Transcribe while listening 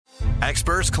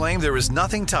Experts claim there is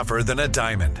nothing tougher than a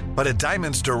diamond. But at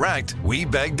Diamonds Direct, we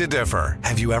beg to differ.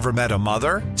 Have you ever met a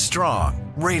mother? Strong,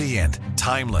 radiant,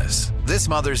 timeless. This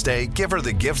Mother's Day, give her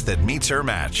the gift that meets her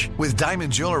match. With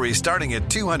diamond jewelry starting at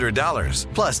 $200.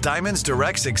 Plus Diamonds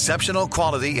Direct's exceptional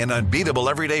quality and unbeatable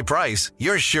everyday price,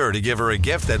 you're sure to give her a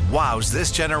gift that wows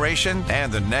this generation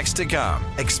and the next to come.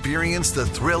 Experience the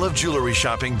thrill of jewelry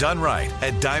shopping done right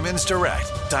at Diamonds Direct.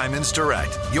 Diamonds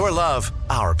Direct. Your love,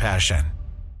 our passion.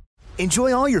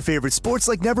 Enjoy all your favorite sports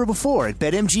like never before at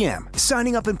BetMGM.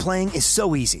 Signing up and playing is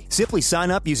so easy. Simply sign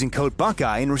up using code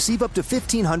Buckeye and receive up to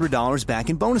 $1,500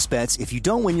 back in bonus bets if you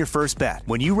don't win your first bet.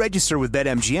 When you register with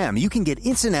BetMGM, you can get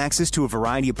instant access to a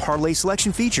variety of parlay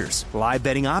selection features, live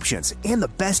betting options, and the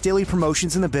best daily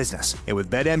promotions in the business. And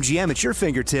with BetMGM at your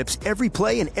fingertips, every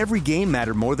play and every game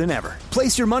matter more than ever.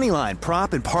 Place your moneyline,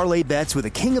 prop, and parlay bets with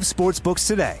the king of sportsbooks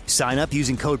today. Sign up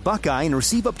using code Buckeye and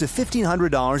receive up to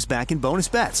 $1,500 back in bonus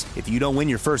bets if you don't win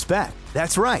your first bet.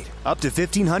 That's right, up to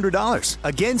 $1,500.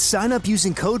 Again, sign up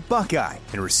using code Buckeye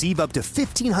and receive up to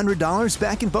 $1,500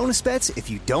 back in bonus bets if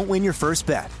you don't win your first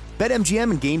bet.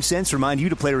 BetMGM and GameSense remind you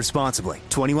to play responsibly.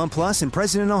 21 plus and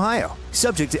present in Ohio.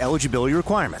 Subject to eligibility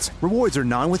requirements. Rewards are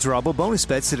non-withdrawable bonus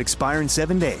bets that expire in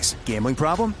 7 days. Gambling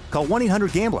problem? Call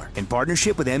 1-800-GAMBLER in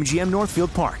partnership with MGM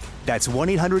Northfield Park. That's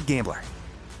 1-800-GAMBLER.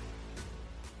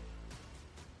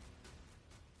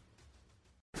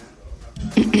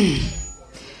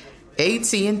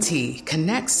 AT&T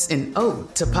connects an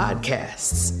ode to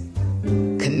podcasts.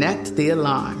 Connect the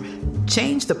alarm.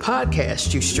 Change the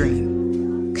podcast you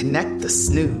stream. Connect the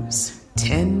snooze.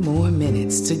 10 more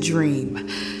minutes to dream.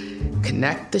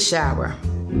 Connect the shower.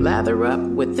 Lather up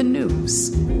with the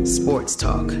news. Sports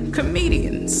talk,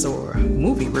 comedians, or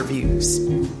movie reviews.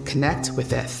 Connect with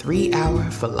that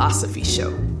 3-hour philosophy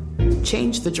show.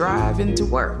 Change the drive into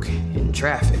work in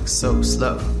traffic so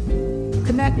slow.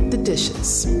 Connect the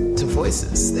dishes to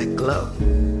voices that glow.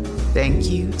 Thank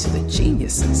you to the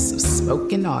geniuses of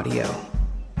spoken audio.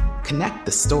 Connect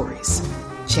the stories.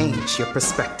 Change your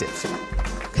perspective.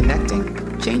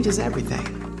 Connecting changes everything.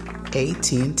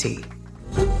 AT&T.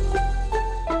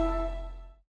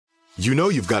 You know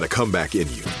you've got a comeback in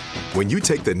you. When you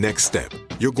take the next step,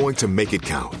 you're going to make it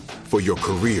count. For your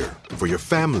career, for your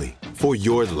family, for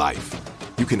your life.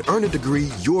 You can earn a degree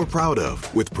you're proud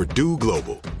of with Purdue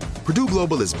Global. Purdue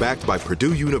Global is backed by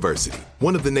Purdue University,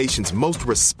 one of the nation's most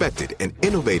respected and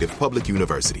innovative public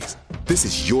universities. This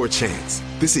is your chance.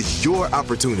 This is your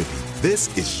opportunity.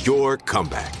 This is your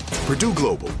comeback. Purdue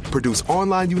Global, Purdue's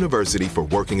online university for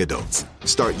working adults.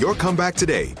 Start your comeback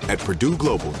today at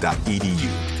purdueglobal.edu.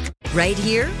 Right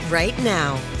here, right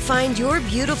now. Find your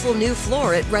beautiful new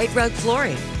floor at Rite Rug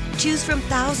Flooring. Choose from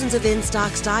thousands of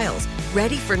in-stock styles,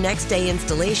 ready for next day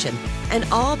installation, and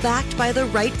all backed by the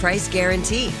right price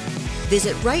guarantee.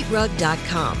 Visit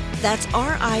riterug.com. That's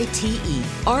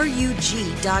RITERUG.com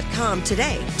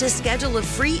today to schedule a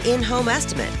free in-home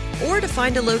estimate or to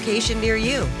find a location near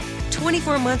you.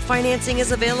 24-month financing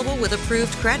is available with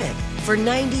approved credit. For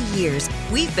 90 years,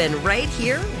 we've been right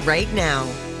here, right now.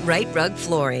 Rite Rug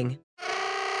Flooring.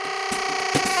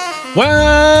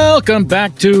 Welcome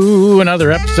back to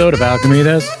another episode of Alchemy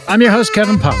This. I'm your host,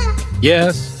 Kevin Pollak.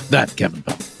 Yes, that Kevin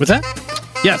Pollak. What's that?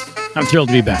 Yes, I'm thrilled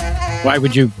to be back. Why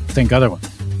would you think otherwise?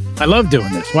 I love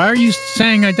doing this. Why are you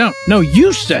saying I don't? No,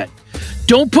 you said.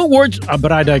 Don't put words...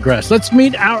 but I digress. Let's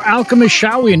meet our alchemist,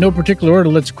 shall we? In no particular order,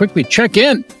 let's quickly check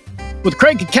in with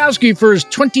Craig Kakowski for his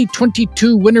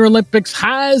 2022 Winter Olympics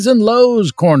highs and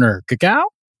lows corner. Cacao?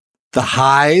 The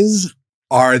highs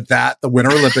are that the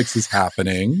Winter Olympics is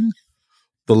happening.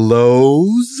 The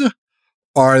lows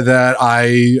are that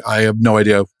I have no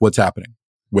idea what's happening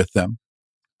with them.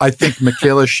 I think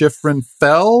Michaela Shiffrin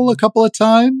fell a couple of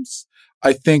times.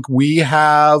 I think we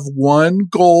have 1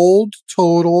 gold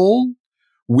total.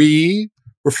 We,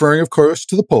 referring, of course,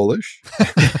 to the Polish,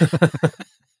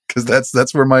 because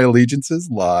that's where my allegiances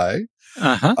lie.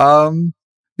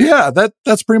 Yeah,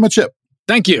 that's pretty much it.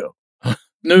 Thank you.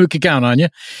 No can count on you.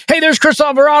 Hey, there's Chris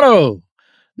Alvarado.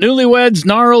 Newlyweds,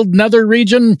 gnarled nether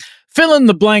region. Fill in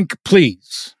the blank,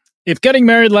 please. If getting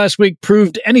married last week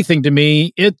proved anything to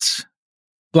me, it's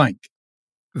blank.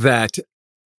 That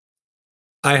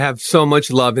I have so much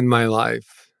love in my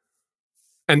life,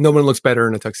 and no one looks better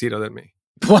in a tuxedo than me.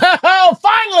 Well,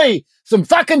 finally, some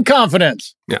fucking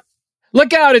confidence. Yeah.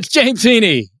 Look out, it's James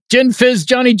Heaney. Gin Fizz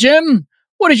Johnny Jim,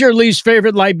 what is your least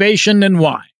favorite libation and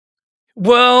why?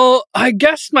 Well, I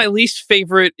guess my least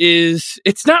favorite is,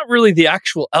 it's not really the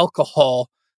actual alcohol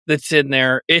that's in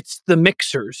there. It's the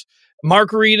mixers.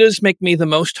 Margaritas make me the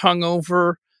most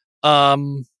hungover.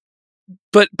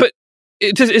 But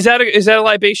Is that a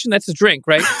libation? That's a drink,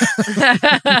 right?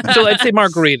 So I'd say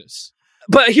margaritas.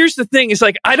 But here's the thing: is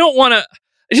like I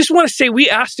just want to say we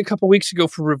asked a couple weeks ago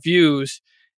for reviews,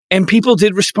 and people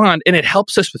did respond, and it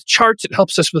helps us with charts. It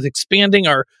helps us with expanding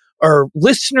our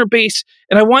listener base.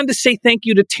 And I wanted to say thank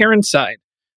you to Terranside,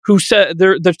 who said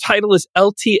their title is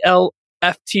LTLFTC.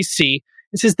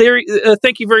 It says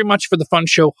thank you very much for the fun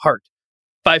show, Heart.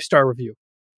 5-star review.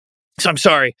 So I'm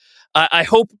sorry. I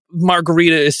hope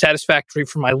margarita is satisfactory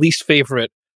for my least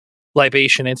favorite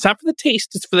libation. And it's not for the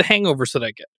taste, it's for the hangovers that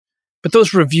I get. But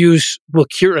those reviews will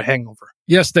cure a hangover.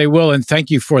 Yes, they will. And thank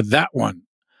you for that one.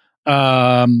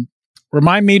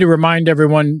 Remind me to remind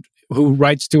everyone who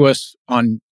writes to us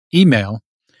on email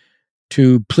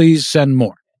to please send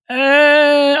more.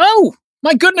 Oh,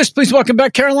 my goodness. Please welcome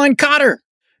back Caroline Cotter.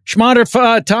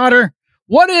 Schmatter Totter.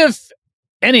 What, if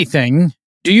anything,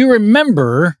 do you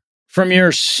remember from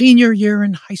your senior year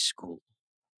in high school?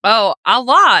 Oh, a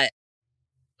lot.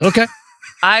 Okay.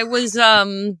 I was,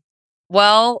 I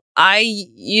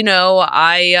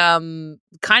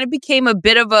kind of became a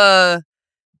bit of a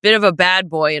bad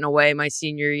boy in a way my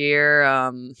senior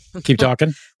year. Keep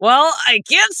talking. Well, I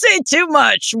can't say too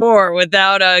much more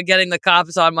without getting the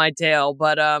cops on my tail.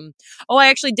 But, I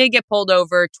actually did get pulled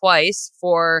over twice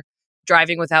for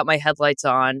driving without my headlights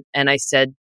on. And I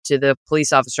said to the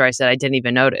police officer, I said, I didn't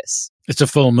even notice. It's a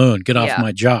full moon. Get off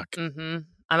my jock. Mm-hmm.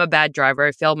 I'm a bad driver.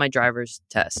 I failed my driver's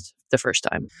test the first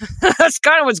time. That's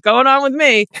kind of what's going on with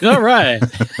me. All right.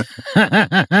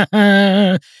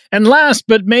 And last,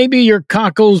 but maybe your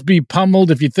cockles be pummeled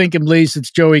if you think him least,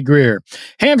 it's Joey Greer.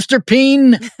 Hamster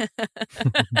peen.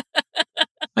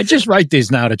 I just write these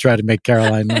now to try to make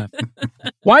Caroline laugh.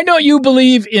 Why don't you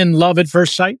believe in love at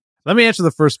first sight? Let me answer the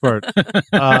first part.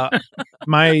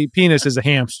 My penis is a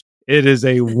hamster. It is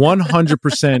a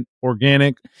 100%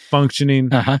 organic,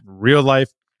 functioning, real-life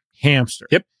hamster.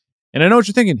 Yep. And I know what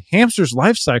you're thinking. Hamsters'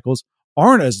 life cycles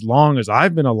aren't as long as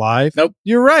I've been alive. Nope.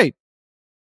 You're right.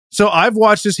 So I've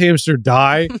watched this hamster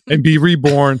die and be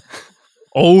reborn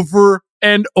over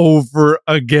and over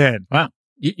again. Wow.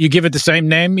 You give it the same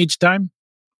name each time?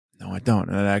 No, I don't.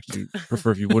 And I'd actually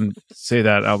prefer if you wouldn't say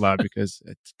that out loud because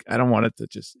I don't want it to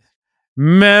just...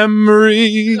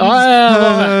 Memories.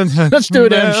 Let's do a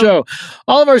damn show.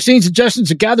 All of our scene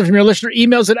suggestions are gathered from your listener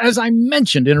emails. And as I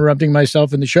mentioned, interrupting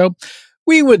myself in the show,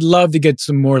 we would love to get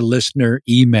some more listener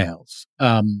emails.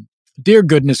 Dear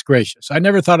goodness gracious, I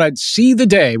never thought I'd see the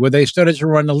day where they started to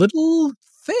run a little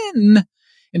thin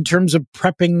in terms of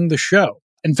prepping the show.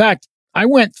 In fact, I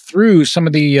went through some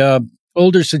of the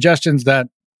older suggestions that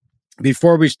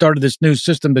before we started this new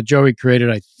system that Joey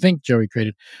created,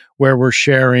 where we're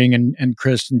sharing and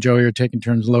Chris and Joey are taking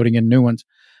turns loading in new ones.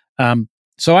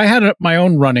 So I had my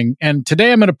own running, and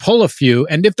today I'm going to pull a few.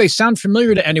 And if they sound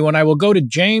familiar to anyone, I will go to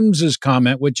James's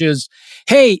comment, which is,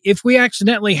 hey, if we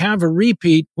accidentally have a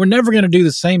repeat, we're never going to do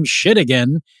the same shit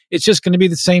again. It's just going to be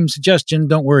the same suggestion.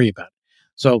 Don't worry about it.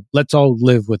 So let's all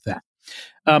live with that.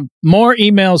 More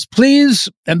emails, please.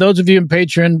 And those of you in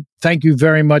Patreon, thank you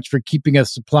very much for keeping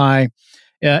us supply.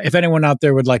 If anyone out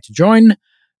there would like to join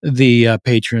the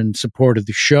Patreon support of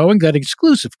the show and get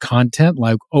exclusive content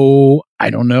like,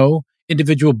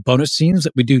 individual bonus scenes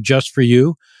that we do just for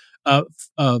you, a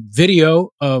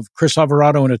video of Chris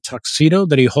Alvarado in a tuxedo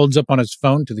that he holds up on his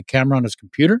phone to the camera on his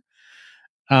computer,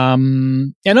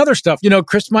 and other stuff.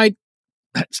 Chris might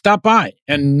stop by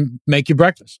and make you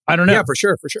breakfast. I don't know. Yeah, for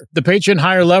sure. The Patreon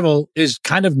higher level is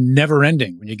kind of never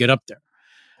ending when you get up there.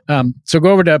 So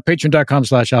go over to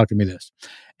patreon.com/alchemythis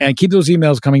and keep those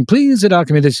emails coming, please, at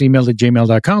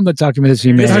alchemythisemail@gmail.com. That's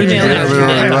alchemythisemail.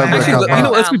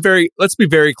 Actually, let's be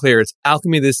very clear. It's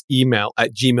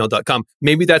alchemythisemail@gmail.com.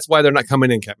 Maybe that's why they're not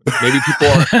coming in, Kevin. Maybe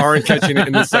people aren't catching it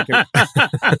in the second.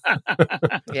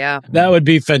 Yeah. That would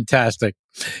be fantastic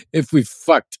if we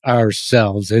fucked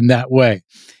ourselves in that way.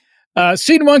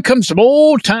 Scene one comes from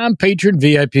old-time patron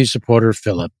VIP supporter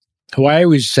Philip, who I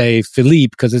always say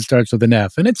Philippe because it starts with an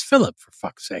F, and it's Philip, for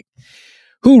fuck's sake,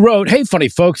 who wrote, "Hey, funny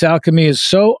folks, alchemy is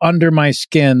so under my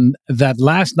skin that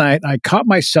last night I caught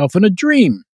myself in a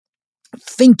dream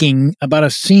thinking about a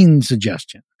scene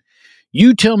suggestion.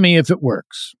 You tell me if it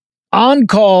works.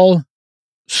 On-call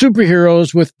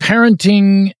superheroes with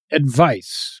parenting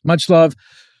advice. Much love."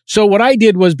 So what I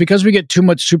did was, because we get too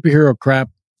much superhero crap,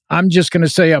 I'm just going to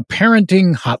say a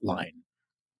parenting hotline.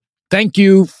 Thank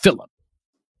you, Philip.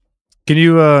 Can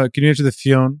you answer the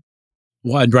phone?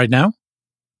 What, right now?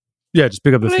 Yeah, just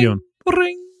pick up the phone.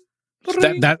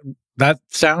 That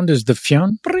sound is the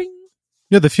phone?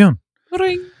 Yeah, the phone.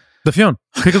 The phone.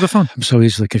 Pick up the phone. I'm so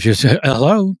easily confused.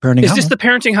 Hello, parenting hotline. Is this the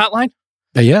parenting hotline?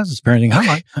 Yes, it's parenting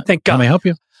hotline. Thank God. How may I help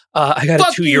you? I got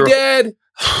Fuck a 2-year-old. you, Dad.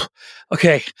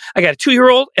 Okay, I got a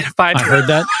 2-year-old and a 5-year-old. I heard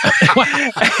that.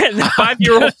 And the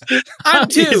 5-year-old I'm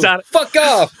 2. is out. Fuck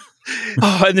off.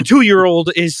 Oh, and the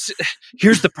 2-year-old is.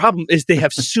 Here's the problem: is they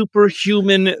have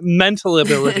superhuman mental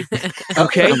ability.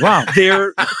 Okay, Wow.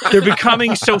 they're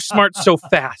becoming so smart so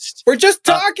fast. We're just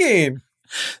talking.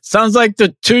 Sounds like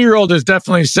the 2-year-old is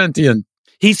definitely sentient.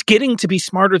 He's getting to be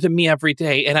smarter than me every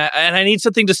day, and I need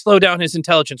something to slow down his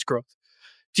intelligence growth.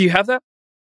 Do you have that?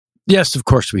 Yes, of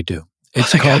course we do.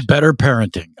 It's Oh my called Better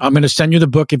Parenting. I'm going to send you the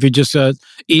book if you just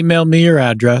email me your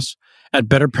address at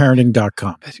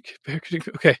betterparenting.com.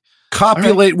 Okay.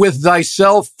 Copulate with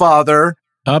thyself, father.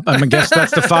 Up, I guess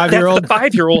that's the 5-year-old.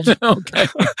 That's the 5-year-old. Okay.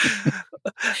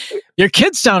 Your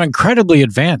kids sound incredibly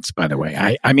advanced, by the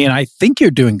way. I mean, I think you're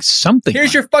doing something.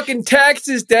 Here's your fucking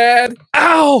taxes, Dad.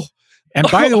 Ow! And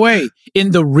by the way,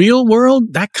 in the real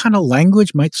world, that kind of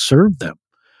language might serve them.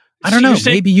 I don't So know. you're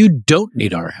saying- Maybe you don't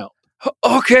need our help.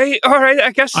 Okay, all right,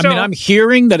 I guess so. I mean, I'm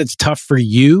hearing that it's tough for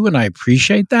you, and I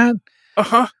appreciate that.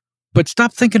 Uh-huh. But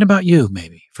stop thinking about you,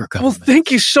 maybe, for a couple Well, minutes.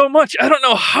 thank you so much. I don't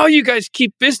know how you guys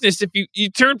keep business if you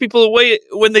turn people away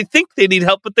when they think they need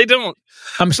help, but they don't.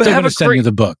 I'm still have going a to send you great-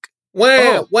 the book.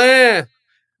 Wah, wah.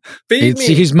 Feed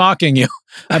me. He's mocking you.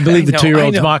 I believe I the know,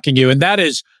 2-year-old's I know. mocking you, and that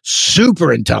is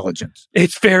super intelligence.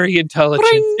 It's very intelligent.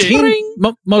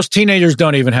 Most teenagers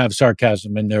don't even have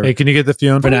sarcasm in their Hey, can you get the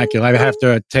phone? vernacular. I have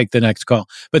to take the next call.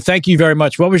 But thank you very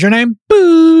much. What was your name?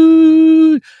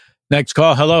 Boo. Next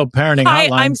call. Hello, parenting Hi,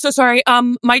 hotline. I'm so sorry.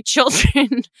 My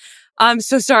children. I'm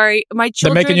so sorry. My They're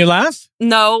children. making you laugh?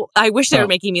 No, I wish they Oh. were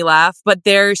making me laugh, but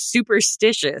they're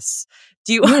superstitious.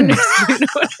 Do you understand?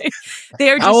 They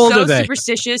are How just old so are they?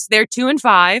 superstitious. They're 2 and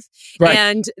 5, Right.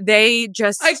 and they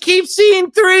just. I keep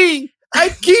seeing 3. I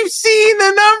keep seeing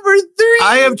the number 3.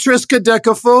 I have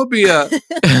triskaidekaphobia.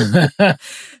 that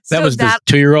so was the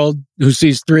 2-year-old who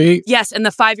sees 3. Yes, and the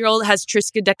 5-year-old has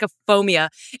triskaidekaphobia,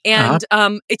 and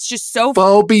it's just so.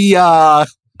 Phobia.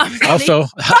 Also,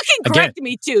 They fucking again, correct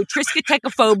me too.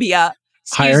 Triskaidekaphobia.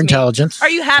 Excuse higher me. intelligence. Are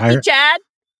you happy, Higher- Chad?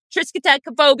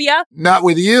 Triskaidekaphobia. Not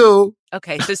with you.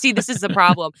 Okay, so see, this is the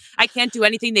problem. I can't do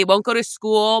anything. They won't go to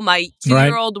school. My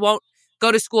 2-year-old won't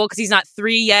go to school because he's not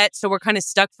 3 yet. So we're kind of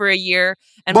stuck for a year.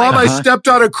 And Mom, my, I stepped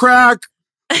on a crack.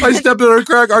 I stepped on a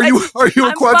crack. Are you a I'm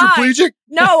quadriplegic?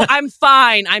 no, I'm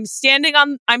fine. I'm standing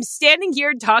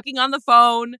here talking on the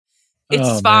phone. It's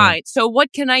Oh, man. fine. So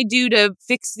what can I do to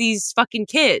fix these fucking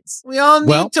kids? We all need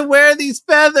Well- to wear these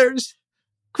feathers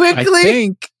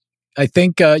quickly. I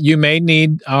think you may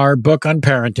need our book on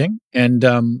parenting, and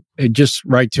just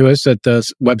write to us at the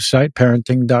website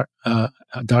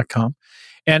parenting.com.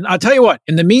 And I'll tell you what.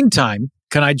 In the meantime,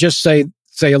 can I just say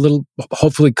a little,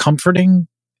 hopefully comforting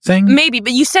thing? Maybe,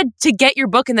 but you said to get your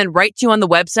book and then write to you on the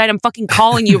website. I'm fucking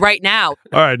calling you right now.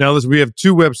 All right, now listen, we have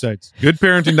 2 websites,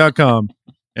 goodparenting.com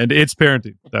and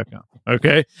itsparenting.com.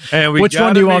 Okay? And Which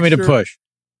one do you want me to push?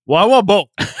 Well, I want both.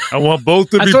 I want both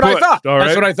to That's be what I pushed, thought. all right?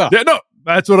 That's what I thought. Yeah, no,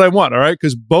 that's what I want, all right?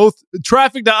 Because both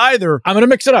traffic to either. I'm going to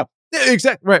mix it up. Yeah,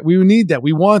 exactly. Right. We need that.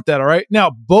 We want that. All right. Now,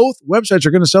 both websites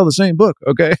are going to sell the same book.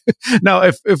 Okay. Now,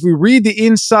 if we read the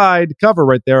inside cover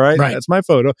right there, right? That's my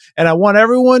photo. And I want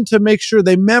everyone to make sure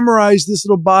they memorize this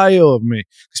little bio of me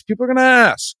because people are going to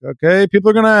ask. Okay. People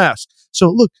are going to ask. So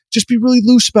look, just be really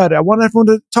loose about it. I want everyone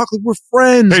to talk like we're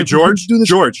friends. Hey, If we're going to George. do this-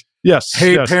 George. Yes.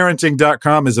 yes.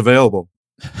 HeyParenting.com is available.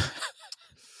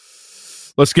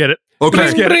 Let's get it. Okay.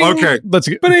 Let's get it. Okay. Let's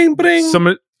get Bring, bring.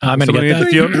 Somebody, I'm going to somebody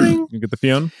get get that. the phone. You get the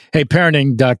phone. Hey,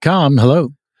 parenting.com.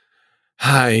 Hello.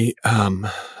 Hi.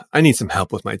 I need some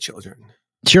help with my children.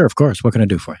 Sure, of course. What can I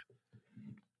do for you?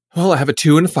 Well, I have a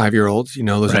 2 and a 5-year-old. You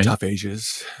know, those Right. are tough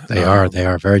ages. They are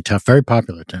very tough, very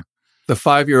popular too. The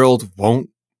 5-year-old won't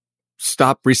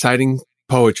stop reciting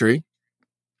poetry.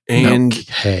 And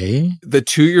Okay. the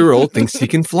 2-year-old thinks he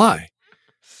can fly.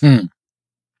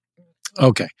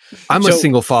 Okay. I'm a So-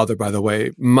 single father, by the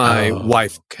way. My Oh,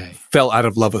 wife okay. fell out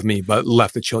of love with me, but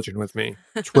left the children with me.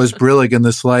 Was Brillig in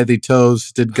the slithy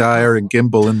toes, did Geyer and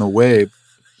Gimbal in the wave.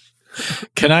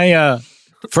 Can I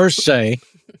first say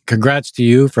congrats to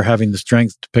you for having the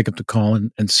strength to pick up the call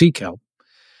and seek help.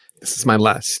 This is my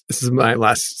last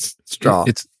straw.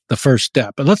 It's the first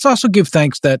step. But let's also give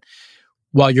thanks that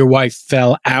while your wife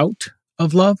fell out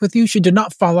of love with you, she did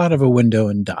not fall out of a window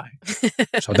and die.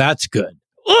 So that's good.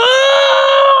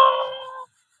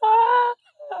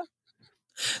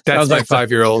 That's Sounds my like the-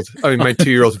 5-year-old. I mean, my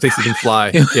 2-year-old who thinks he can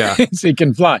fly. Yeah. Thinks he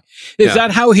can fly. Is Yeah.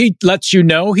 that how he lets you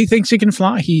know he thinks he can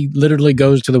fly? He literally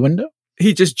goes to the window?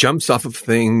 He just jumps off of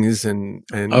things and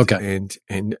Okay.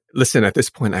 and listen, at this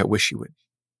point, I wish he would.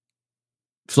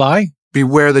 Fly?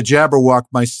 Beware the Jabberwock,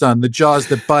 my son. The jaws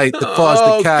that bite, the claws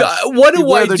that catch. God. What do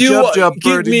Beware I the do? Jub-Jub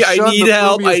Give bird, me. and I shun need the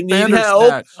help. I plumbiest need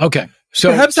Bandersnatch. help. Okay.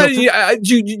 So perhaps can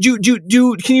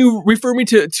you refer me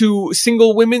to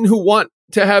single women who want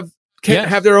to have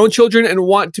their own children and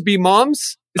want to be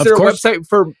moms? Is there a website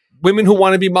for women who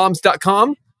want to be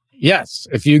moms.com? Yes.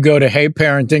 If you go to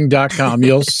heyparenting.com,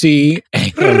 you'll see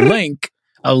a link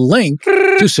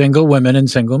to single women and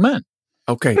single men.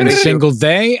 Okay. And single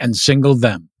they and single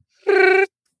them.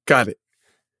 Got it.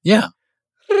 Yeah.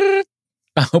 I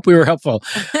hope we were helpful.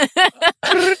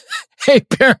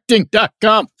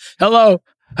 Heyparenting.com. Hello.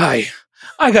 Hi.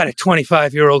 I got a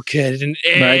 25-year-old kid, and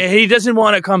he doesn't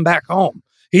want to come back home.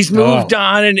 He's moved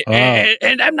on,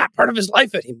 and I'm not part of his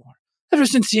life anymore. Ever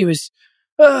since he was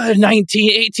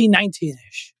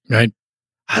 19-ish. Right.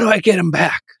 How do I get him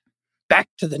back? Back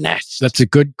to the nest? That's a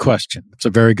good question. That's a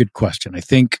very good question. I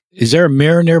think, is there a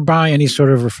mirror nearby? Any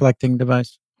sort of reflecting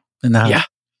device in the house? Yeah.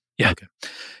 Yeah. Okay.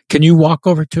 Can you walk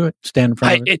over to it? Stand in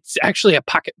front of it? It's actually a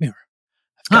pocket mirror.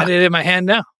 I've got it in my hand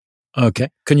now. Okay.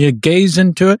 Can you gaze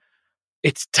into it?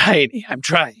 It's tiny. I'm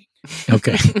trying.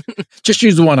 Okay. Just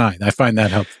use one eye. I find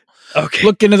that helpful. Okay.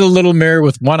 Look into the little mirror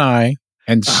with one eye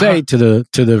and say to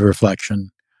the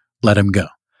reflection, let him go.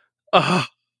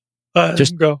 Let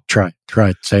Just him go. Try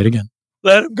it. Say it again.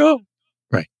 Let him go.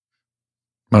 Right.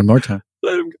 One more time.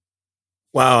 Let him go.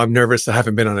 Wow, I'm nervous. I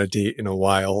haven't been on a date in a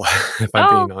while, if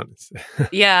I'm being honest.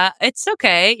 Yeah, it's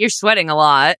okay. You're sweating a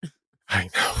lot. I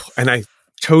know. And I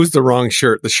chose the wrong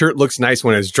shirt. The shirt looks nice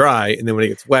when it's dry, and then when it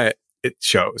gets wet, it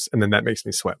shows. And then that makes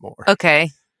me sweat more. Okay.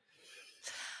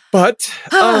 But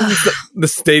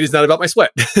the date is not about my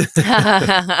sweat.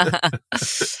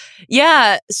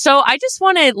 Yeah. So I just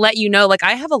want to let you know,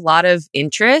 I have a lot of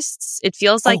interests. It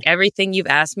feels like everything you've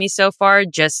asked me so far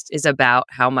just is about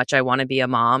how much I want to be a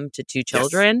mom to 2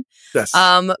 children. Yes.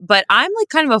 But I'm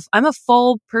I'm a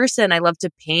full person. I love to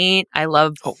paint. I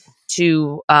love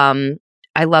to,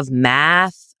 I love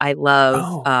math. I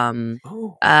love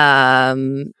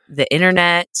the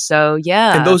internet. So,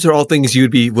 yeah. And those are all things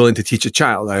you'd be willing to teach a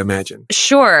child, I imagine.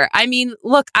 Sure. I mean,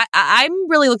 look, I'm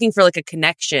really looking for a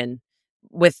connection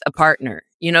with a partner.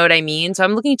 You know what I mean? So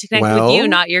I'm looking to connect with you,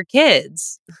 not your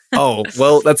kids. Oh,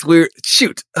 well, that's weird.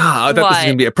 Shoot. I thought this was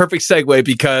going to be a perfect segue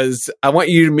because I want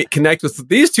you to connect with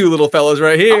these 2 little fellows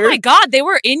right here. Oh my God, they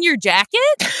were in your jacket?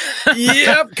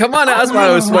 Yep. Come on. That's why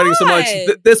I was sweating so much.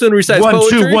 This one recites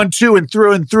poetry. 1, 2, and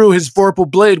through his vorpal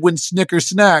blade went Snicker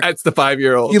Snack. That's the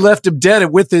 5-year-old. He left him dead,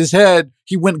 and with his head,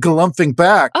 he went galumphing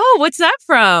back. Oh, what's that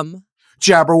from?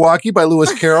 Jabberwocky by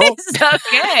Lewis Carroll.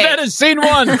 Okay. That is scene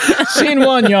 1. Scene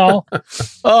 1, y'all.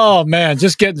 Oh, man.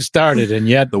 Just getting started. And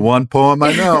yet the one poem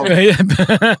I know.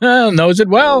 Knows it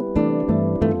well.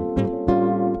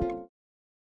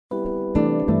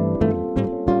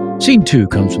 Scene 2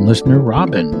 comes from listener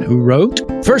Robin, who wrote,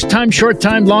 "First time, short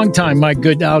time, long time, my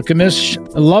good alchemist.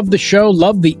 Love the show,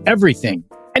 love the everything.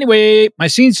 Anyway, my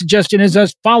scene suggestion is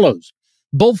as follows.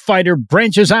 Bullfighter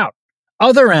branches out.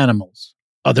 Other animals.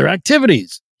 Other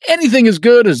activities. Anything is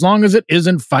good as long as it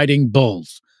isn't fighting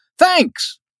bulls.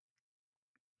 Thanks."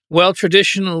 Well,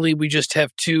 traditionally, we just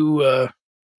have 2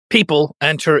 people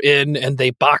enter in and they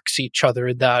box each other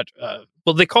in that.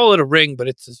 Well, they call it a ring, but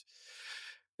it's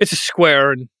a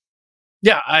square. And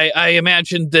yeah, I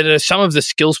imagine that some of the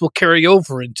skills will carry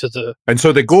over into the. And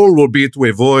so the goal will be to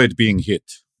avoid being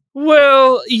hit.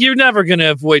 Well, you're never going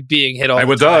to avoid being hit all the time. I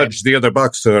would dodge the other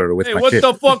boxer with my what kick.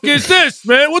 the fuck is this,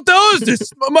 man? What the hell is this?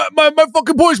 My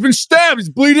fucking boy's been stabbed. He's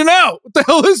bleeding out. What the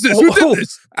hell is this? Who did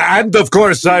this? And of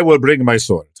course, I will bring my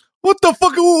sword. What the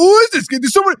fuck? Who is this kid?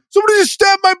 Somebody just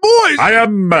stabbed my boys. I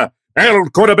am El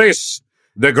Cordobés,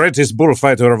 the greatest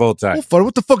bullfighter of all time. Bullfighter?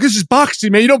 What the fuck is this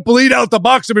boxing, man? You don't bleed out the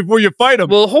boxer before you fight him.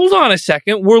 Well, hold on a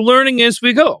second. We're learning as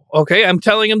we go, okay? I'm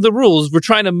telling him the rules. We're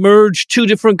trying to merge 2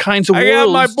 different kinds of worlds. I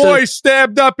got my boy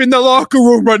stabbed up in the locker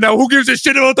room right now. Who gives a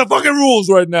shit about the fucking rules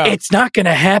right now? It's not going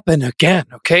to happen again,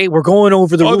 okay? We're going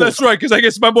over the rules. Oh, that's right, because I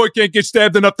guess my boy can't get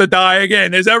stabbed enough to die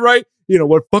again. Is that right? You know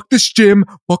what? Fuck this gym.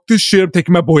 Fuck this shit. I'm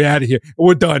taking my boy out of here.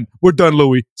 We're done. We're done,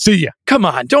 Louis. See ya. Come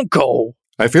on, don't go.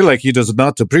 I feel like he does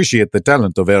not appreciate the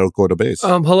talent of El Cordobés.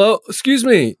 Hello? Excuse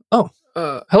me. Oh,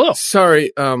 hello.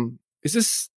 Sorry. Is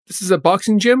this a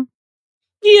boxing gym?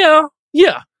 Yeah.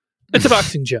 It's a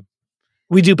boxing gym.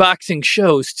 We do boxing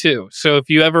shows too. So if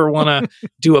you ever want to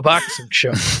do a boxing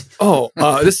show.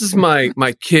 This is my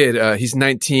kid. He's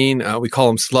 19. We call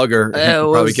him Slugger.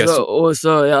 Probably guess.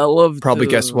 Sorry, I love. Probably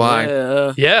guess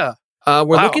why. Yeah.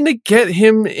 We're looking to get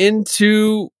him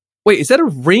into. Wait, is that a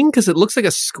ring? Because it looks like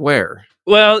a square.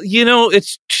 Well, you know,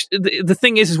 it's the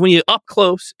thing is when you're up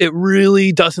close, it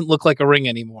really doesn't look like a ring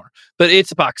anymore. But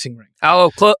it's a boxing ring. How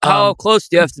close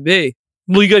do you have to be?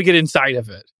 Well, you got to get inside of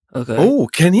it. Okay. Oh,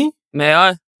 can he? May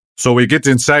I? So we get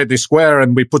inside the square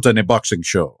and we put on a boxing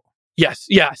show. Yes.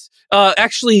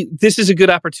 Actually, this is a good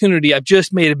opportunity. I've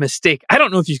just made a mistake. I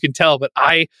don't know if you can tell, but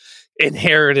I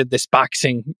inherited this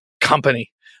boxing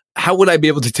company. How would I be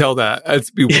able to tell that?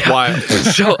 That'd be wild.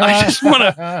 So I just want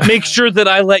to make sure that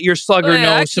I let your slugger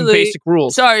know some basic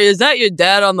rules. Sorry, is that your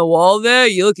dad on the wall there?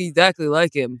 You look exactly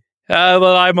like him.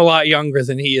 Well, I'm a lot younger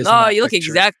than he is. Oh, you look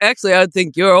exact. Actually, I would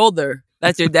think you're older.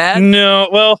 That's your dad? No,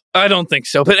 well, I don't think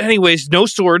so. But anyways, no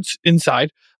swords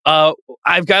inside.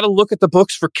 I've got to look at the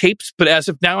books for capes, but as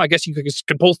of now, I guess you can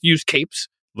both use capes.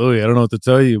 Louis, I don't know what to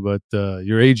tell you, but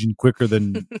you're aging quicker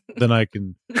than I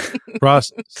can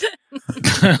process.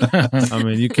 I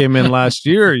mean, you came in last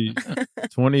year,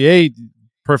 28,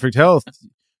 perfect health.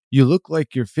 You look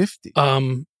like you're 50.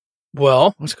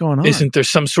 Well, what's going on? Isn't there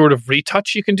some sort of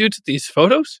retouch you can do to these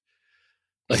photos?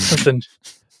 Like something?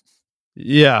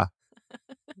 Yeah.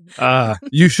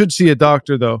 You should see a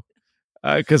doctor though,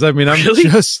 because I mean,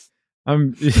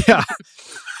 yeah.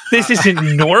 This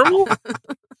isn't normal.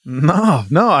 No.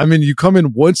 I mean, you come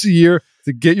in once a year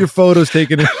to get your photos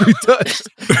taken and retouched.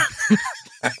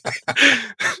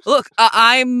 Look,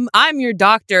 I'm your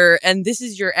doctor, and this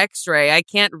is your X-ray. I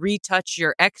can't retouch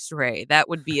your X-ray. That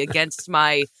would be against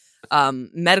my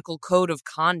medical code of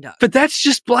conduct. But that's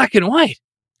just black and white.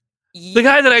 The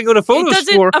guy that I go to photos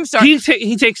for, I'm sorry.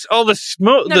 He takes all the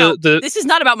smoke. No, this is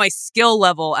not about my skill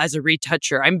level as a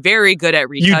retoucher. I'm very good at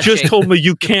retouching. You just told me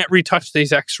you can't retouch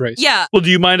these X-rays. Yeah. Well, do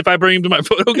you mind if I bring him to my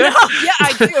photo guy? No, yeah,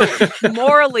 I do.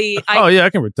 Morally, I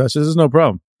can retouch. This is no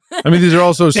problem. I mean, these are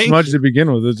all so smudged to begin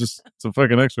with. It's a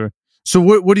fucking X-ray. So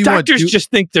what do you want? Doctors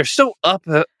just think they're so up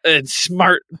and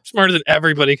smarter than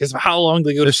everybody because of how long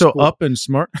they go to school. They're so up and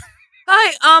smart.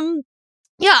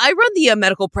 Yeah, I run the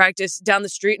medical practice down the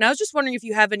street, and I was just wondering if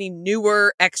you have any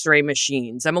newer X-ray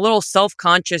machines. I'm a little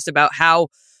self-conscious about how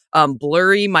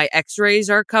blurry my X-rays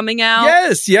are coming out.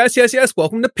 Yes.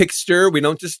 Welcome to Pixter. We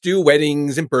don't just do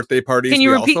weddings and birthday parties. Can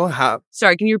you repeat? Also have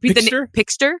Sorry, can you repeat Pixter? the name?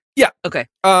 Pixter? Yeah. Okay.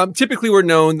 Typically, we're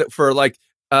known for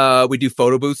we do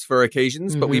photo booths for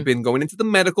occasions, but we've been going into the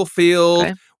medical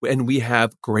field, and we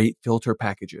have great filter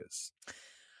packages.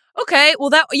 Okay, well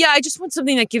I just want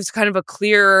something that gives kind of a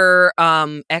clearer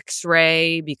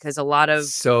X-ray because a lot of...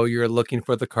 So you're looking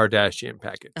for the Kardashian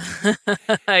package.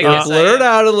 I guess blur it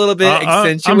out a little bit,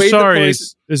 accentuate I'm sorry, the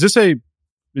is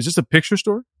this a picture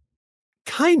store?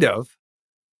 Kind of.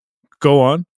 Go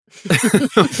on.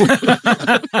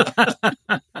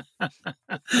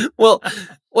 Well,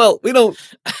 we don't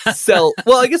sell...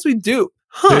 Well, I guess we do.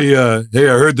 Huh. Hey,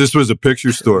 I heard this was a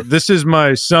picture store. This is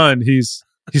my son. He's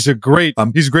great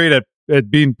at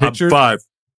being pictured. I'm 5.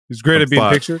 He's great at being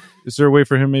pictured. Is there a way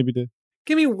for him maybe to...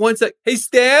 Give me 1 sec. Hey,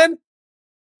 Stan?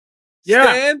 Yeah.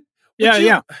 Stan?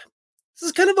 Yeah. This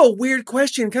is kind of a weird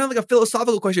question, kind of like a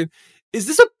philosophical question. Is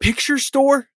this a picture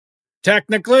store?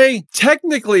 Technically,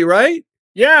 right?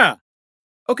 Yeah.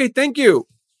 Okay, thank you.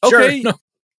 Sure. Okay. No.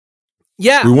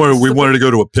 Yeah. We wanted to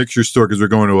go to a picture store because we're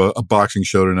going to a boxing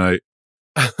show tonight.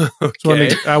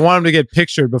 Okay. I want him to get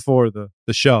pictured before the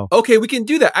show. Okay, we can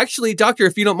do that. Actually, doctor,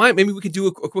 if you don't mind, maybe we could do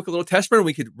a quick little test run.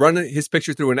 We could run his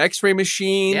picture through an X-ray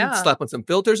machine, slap on some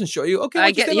filters, and show you.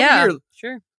 Okay, over here.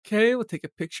 Sure. Okay, we'll take a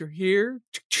picture here.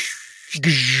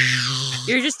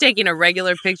 You're just taking a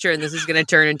regular picture, and this is going to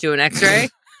turn into an X-ray.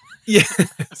 Yeah.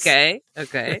 Okay.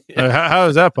 How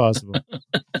is that possible?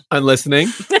 I'm listening.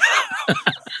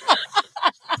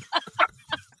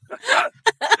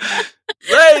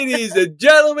 Ladies and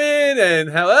gentlemen, and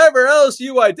however else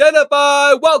you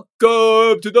identify,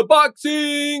 welcome to the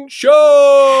boxing show.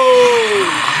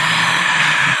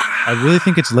 I really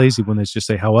think it's lazy when they just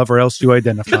say, however else you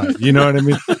identify. You know what I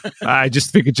mean? I just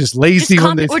think it's just lazy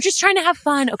when they... We're just trying to have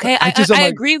fun, okay? I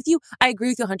agree with you. I agree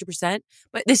with you 100%.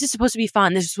 But this is supposed to be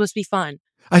fun.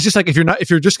 I just like, if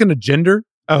you're just going to gender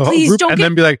a group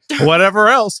then be like, whatever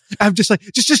else. I'm just like,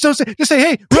 just don't say, just say,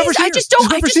 hey, please, I just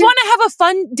want to have a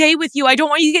fun day with you. I don't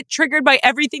want you to get triggered by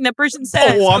everything that person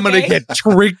says. Oh, I'm going to get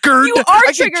triggered. You are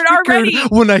triggered already.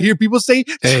 When I hear people say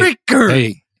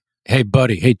trigger. Hey,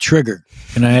 buddy. Hey, Trigger.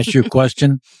 Can I ask you a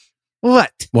question?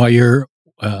 What? While you're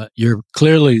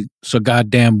clearly so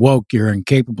goddamn woke, you're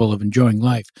incapable of enjoying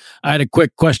life. I had a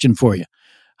quick question for you.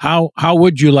 How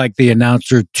would you like the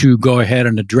announcer to go ahead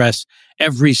and address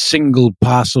every single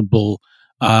possible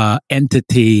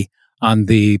entity on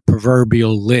the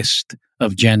proverbial list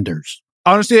of genders?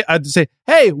 Honestly, I'd say,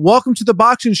 hey, welcome to the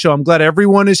boxing show. I'm glad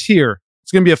everyone is here.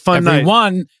 It's going to be a fun night.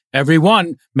 Everyone, Every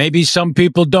one. Maybe some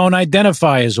people don't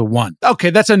identify as a one. Okay,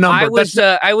 that's a number.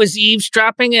 I was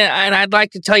eavesdropping, and I'd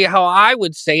like to tell you how I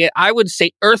would say it. I would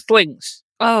say Earthlings.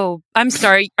 Oh, I'm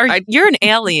sorry. You're an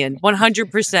alien,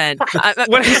 100%.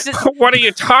 What are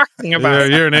you talking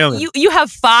about? You're an alien. You have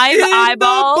 5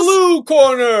 eyeballs. The blue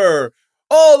corner,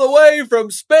 all the way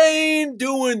from Spain,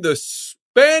 doing the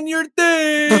Spaniard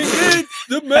thing. It's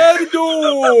the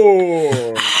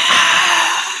Matador.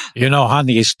 You know,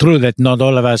 honey, it's true that not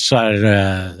all of us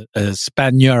are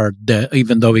Spaniard,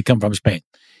 even though we come from Spain.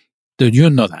 Did you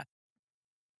know that?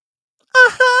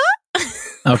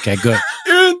 Uh-huh. Okay, good.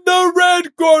 In the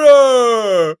red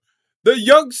corner, the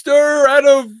youngster out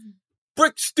of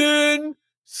Brixton,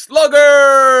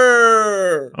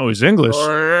 Slugger. Oh, he's English. Oh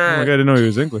my God, I didn't know he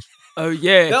was English. Oh,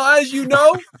 yeah. Now, as you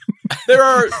know, there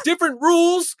are different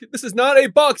rules. This is not a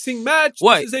boxing match.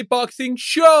 What? This is a boxing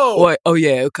show. What? Oh,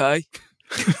 yeah, okay.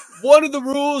 One of the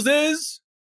rules is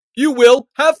you will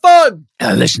have fun.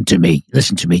 Listen to me,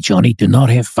 Johnny. Do not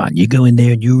have fun. You go in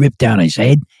there and you rip down his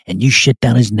head and you shit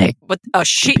down his neck. But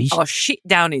shit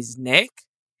down his neck?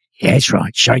 Yeah, that's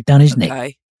right. Shite down his neck.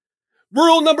 Okay.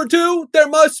 Rule number 2, there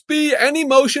must be an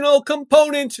emotional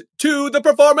component to the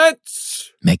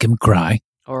performance. Make him cry.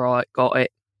 All right, got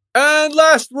it. And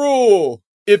last rule,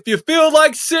 if you feel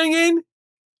like singing,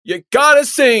 you gotta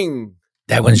sing.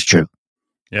 That one's true.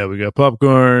 Yeah, we got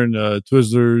popcorn,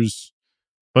 Twizzlers,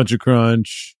 Bunch of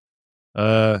Crunch.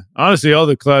 Honestly, all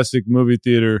the classic movie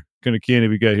theater kind of candy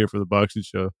we got here for the boxing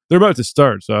show. They're about to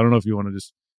start, so I don't know if you want to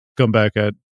just come back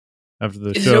after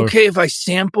the show. Is it okay if I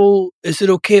sample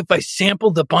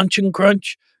the Bunch and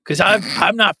Crunch? Because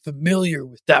I'm not familiar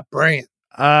with that brand.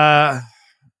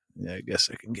 Yeah, I guess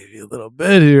I can give you a little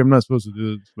bit here. I'm not supposed to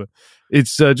do this, but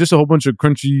it's just a whole bunch of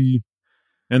crunchy,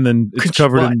 and then it's Crunchy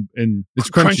covered what? in it's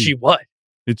crunchy. Crunchy what?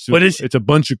 What is it? It's a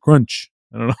bunch of crunch.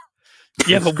 I don't know.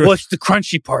 Yeah, but what's the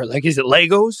crunchy part? Like, is it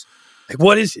Legos? Like,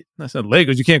 what is it? That's not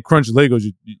Legos. You can't crunch Legos.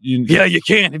 Yeah, you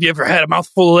can. Have you ever had a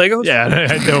mouthful of Legos? Yeah,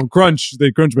 they don't crunch.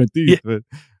 They crunch my teeth. Yeah.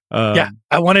 But, yeah,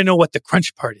 I want to know what the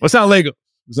crunch part is. Well, it's not Lego.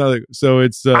 It's not Lego. So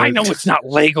it's. I know it's not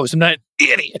Legos. I'm not an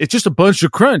idiot. It's just a bunch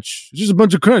of crunch. It's just a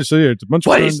bunch of crunch. So yeah, it's a bunch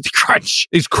of crunch. What is the crunch?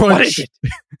 It's crunch. What is it?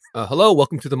 Hello,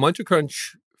 welcome to the Munch of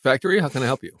Crunch factory. How can I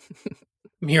help you?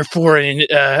 I'm here for a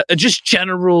just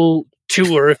general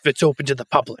tour if it's open to the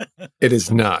public. It is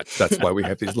not. That's why we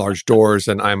have these large doors,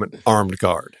 and I'm an armed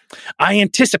guard. I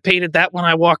anticipated that when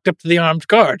I walked up to the armed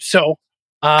guard. So,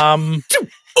 all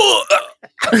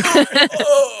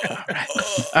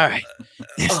right.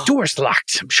 This door's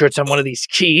locked. I'm sure it's on one of these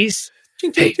keys.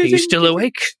 Hey, are you still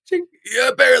awake?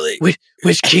 Yeah, barely.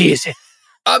 Which key is it?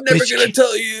 I'm never going to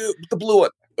tell you the blue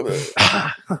one.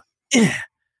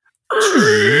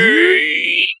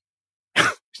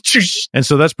 And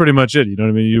so that's pretty much it. You know what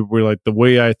I mean? You were like, the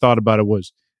way I thought about it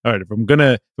was, all right, if I'm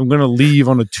gonna leave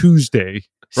on a Tuesday,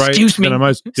 right? Excuse me.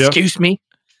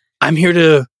 I'm here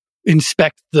to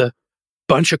inspect the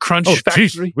Bunch of Crunch factory.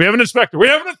 Geez, we have an inspector.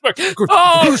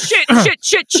 Oh, shit. Yes,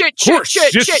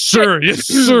 sir. Yes,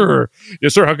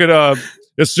 sir. How could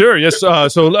yes, sir. Yes. So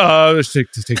let's take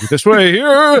you this way here.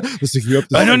 Let's take you up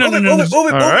this way. No. All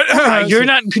right. You're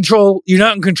not in control. You're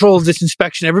not in control of this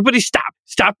inspection. Everybody stop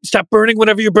burning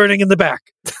whatever you're burning in the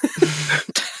back.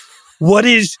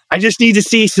 I just need to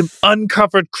see some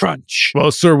uncovered crunch.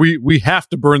 Well, sir, we have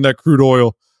to burn that crude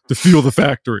oil to fuel the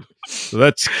factory. So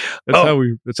that's how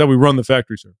we run the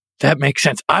factory, sir. That makes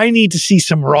sense. I need to see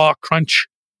some raw crunch.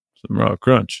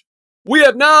 We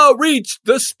have now reached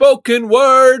the spoken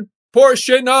word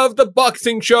portion of the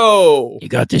boxing show. You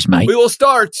got this, mate. We will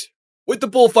start with the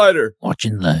bullfighter. Watch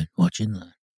and learn.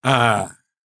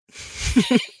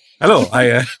 Hello.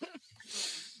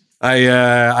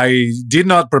 I did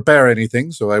not prepare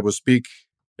anything, so I will speak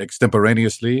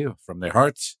extemporaneously from their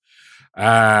hearts.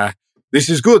 This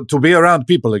is good to be around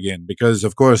people again because,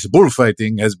 of course,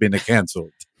 bullfighting has been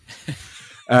canceled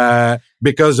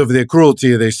because of the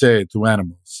cruelty they say to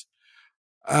animals.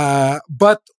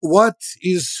 But what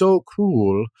is so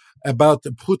cruel about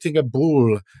putting a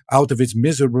bull out of its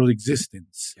miserable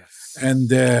existence and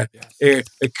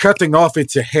cutting off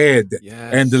its head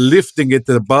and lifting it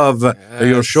above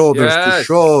your shoulders to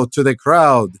show to the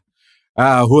crowd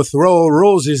who throw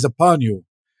roses upon you?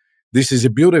 This is a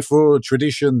beautiful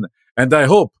tradition, and I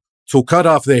hope to cut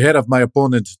off the head of my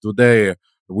opponent today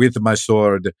with my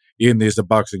sword in this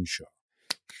boxing show.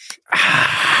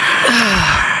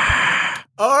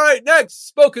 All right, next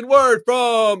spoken word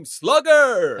from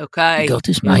Slugger. Okay. You got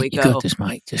this, mate.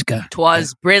 Just go.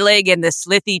 'Twas brillig and the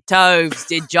slithy toves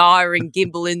did gyre and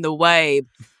gimble in the wave.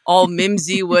 All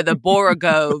mimsy were the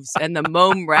borogoves and the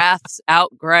mome wraths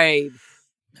outgrave.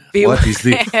 Beware What is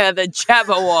this? the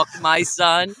Jabberwock, my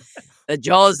son. The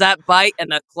jaws that bite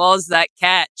and the claws that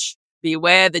catch.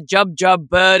 Beware the Jub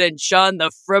bird and shun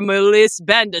the Frumulus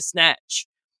Bandersnatch.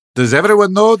 Does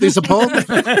everyone know this poem?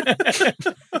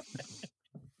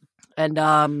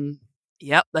 And,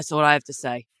 yep, that's what I have to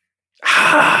say.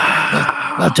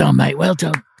 Well done, mate. Well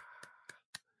done.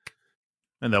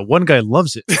 And that one guy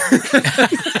loves it.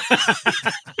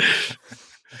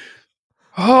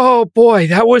 Oh, boy,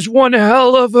 that was one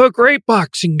hell of a great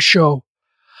boxing show.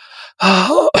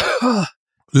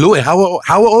 Louis,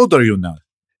 how old are you now?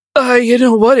 You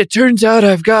know what? It turns out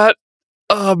I've got,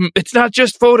 it's not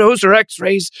just photos or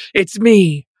x-rays. It's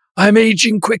me. I'm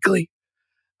aging quickly.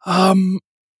 I'm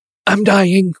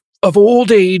dying of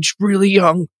old age, really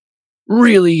young.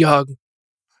 Really young.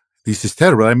 This is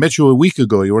terrible. I met you a week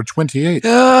ago. You were 28.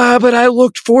 But I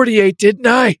looked 48, didn't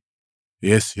I?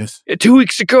 Yes. 2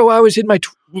 weeks ago, I was in my,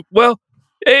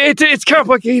 it's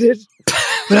complicated.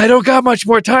 But I don't got much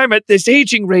more time at this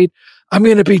aging rate. I'm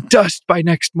going to be dust by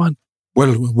next month.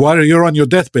 Well, while you're on your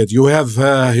deathbed, you have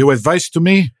your advice to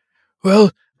me?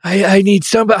 Well, I need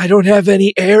somebody. I don't have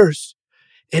any heirs.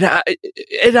 And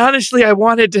honestly, I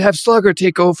wanted to have Slugger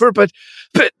take over, but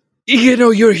you know,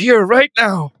 you're here right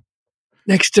now,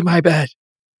 next to my bed.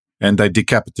 And I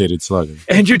decapitated Slugger.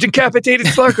 And you decapitated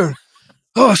Slugger.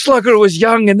 Oh, Slugger was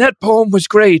young, and that poem was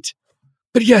great.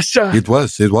 But yes, it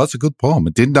was a good poem.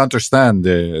 I didn't understand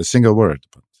a single word.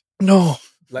 But... No.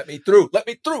 Let me through.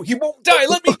 He won't die.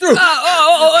 Let me through.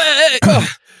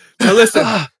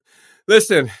 Now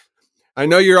listen. I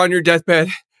know you're on your deathbed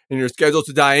and you're scheduled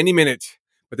to die any minute,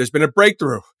 but there's been a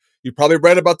breakthrough. You probably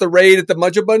read about the raid at the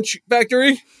Mudja Bunch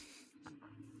factory.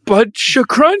 Buncha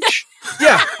Crunch?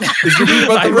 Yeah. Did you read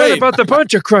about the raid? Read about the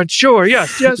Buncha Crunch, sure.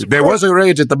 Yes. There was a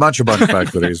raid at the Mudja Bunch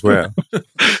factory as well.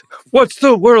 What's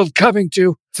the world coming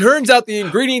to? Turns out the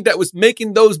ingredient that was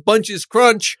making those bunches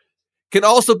crunch can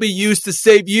also be used to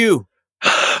save you.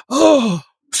 Oh.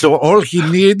 So all he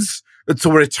needs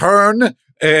to return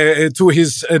to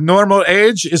his normal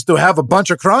age is to have a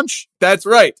bunch of crunch? That's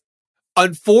right.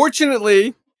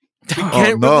 Unfortunately, we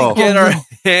can't really get our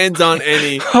hands on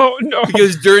any. Oh, no.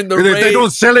 Because during the raid... They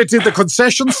don't sell it in the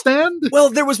concession stand? Well,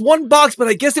 there was one box, but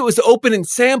I guess it was open and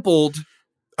sampled.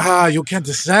 You can't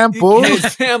sample. You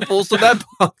can't sample, so that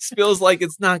box feels like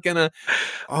it's not gonna.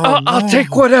 I'll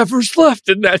take whatever's left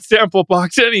in that sample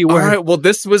box anyway. All right. Well,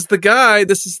 this was the guy.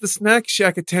 This is the snack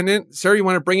shack attendant. Sir, you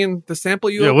want to bring in the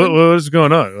sample? What is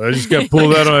going on? I just got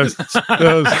pulled out of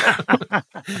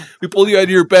We pulled you out of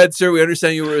your bed, sir. We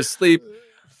understand you were asleep.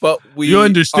 But you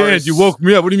understand? You woke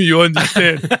me up. What do you mean you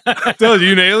understand? Are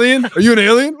you an alien? Are you an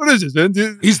alien? What is this, man?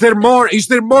 Is there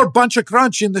more bunch of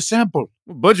crunch in the sample?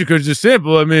 Bunch of crunch is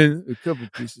sample. I mean, a couple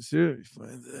pieces here. You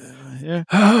find that.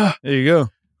 Yeah. There you go.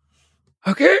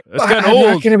 Okay. That's kind of old.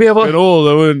 I'm not gonna be able. Kind of old.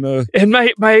 I wouldn't. And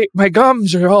my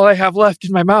gums are all I have left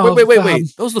in my mouth.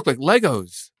 Wait. Those look like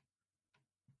Legos.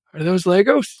 Are those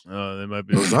Legos? Oh, they might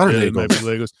be. Those are Legos. They might be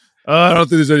Legos. I don't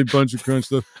think there's any bunch of crunch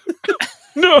stuff.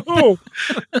 No.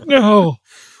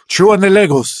 Chew on the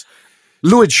Legos.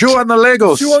 Louis, chew on the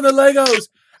Legos. Chew on the Legos.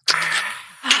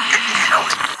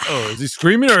 Oh, is he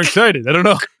screaming or excited? I don't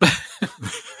know.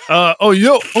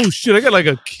 Oh shit! I got like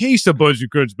a case of Bunch of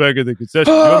Crunch back at the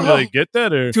concession. You want me to like get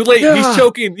that or? Too late. Yeah. He's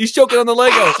choking. He's choking on the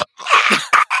Legos.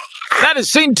 That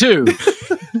is scene 2.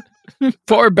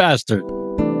 Poor bastard.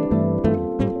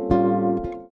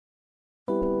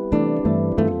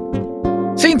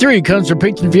 Scene 3 comes from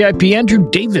patron VIP Andrew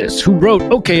Davis, who wrote,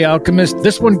 "Okay, Alchemist,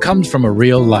 this one comes from a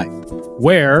real life,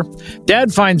 where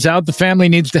Dad finds out the family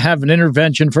needs to have an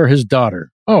intervention for his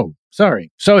daughter. Oh,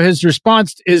 sorry. So his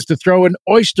response is to throw an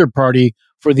oyster party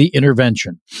for the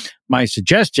intervention. My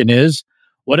suggestion is,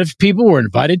 what if people were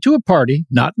invited to a party,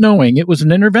 not knowing it was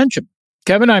an intervention?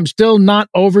 Kevin, I'm still not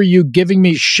over you giving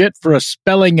me shit for a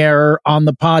spelling error on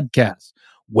the podcast.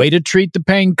 Way to treat the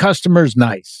paying customers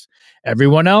nice.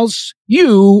 Everyone else,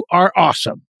 you are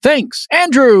awesome. Thanks,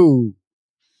 Andrew."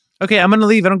 Okay, I'm going to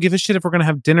leave. I don't give a shit if we're going to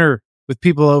have dinner with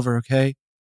people over, okay?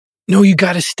 No, you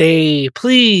got to stay.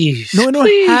 Please. No, I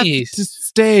don't have to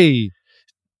stay.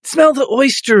 Smell the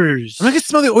oysters. I'm not going to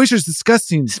smell the oysters.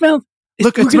 Disgusting.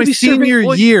 Look, it's my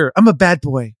senior year. I'm a bad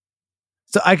boy.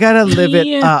 So I got to live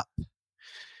it up.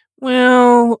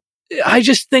 Well, I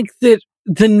just think that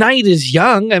the night is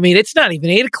young. I mean, it's not even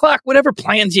 8 o'clock. Whatever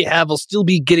plans you have will still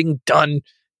be getting done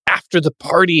after the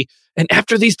party and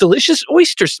after these delicious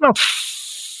oysters smell.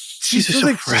 These are so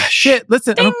like fresh. Shit,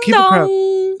 listen, I don't keep a crap.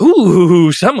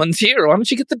 Ooh, someone's here. Why don't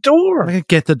you get the door? I'm going to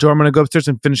get the door. I'm going to go upstairs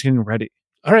and finish getting ready.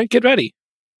 All right, get ready.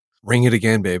 Ring it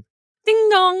again, babe. Ding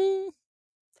dong.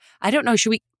 I don't know. Should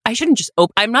we I shouldn't just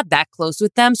open. I'm not that close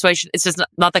with them, so it's just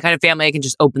not the kind of family I can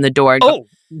just open the door. And go,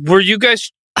 were you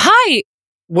guys? Hi.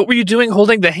 What were you doing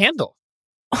holding the handle?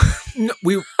 No,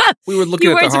 we were looking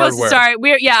you at weren't the supposed hardware. to. Sorry,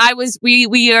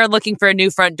 we are looking for a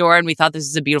new front door, and we thought this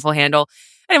is a beautiful handle.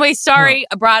 Anyway, sorry.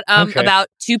 I brought about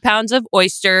 2 pounds of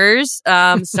oysters.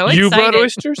 So excited. You brought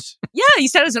oysters? Yeah, you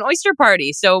said it was an oyster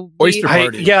party. So oyster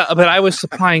party. But I was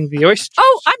supplying the oysters.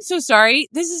 Oh, I'm so sorry.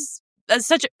 This is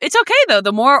it's okay though.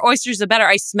 The more oysters, the better.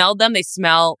 I smelled them. They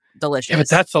smell delicious. Yeah, but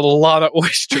that's a lot of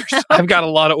oysters. I've got a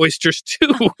lot of oysters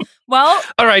too. Well,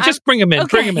 all right, just bring them in.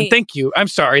 Okay. Bring them in. Thank you. I'm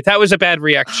sorry. That was a bad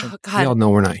reaction. Oh, God. We all know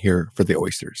we're not here for the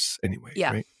oysters anyway,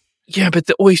 Yeah. right? Yeah, but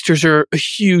the oysters are a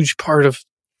huge part of,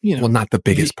 Well, not the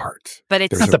biggest part. But it's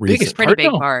There's not a the reason. biggest pretty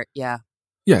big no. part. Yeah.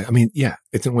 Yeah, I mean,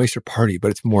 it's an oyster party,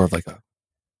 but it's more of like a...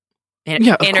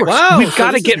 Yeah, of course. Wow, We've so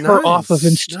got to this get is her nice. off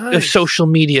of social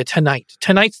media tonight.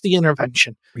 Tonight's the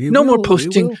intervention. No more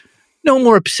posting. No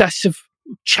more obsessive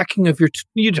checking of your...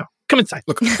 come inside.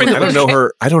 Look, I don't know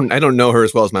her. I don't know her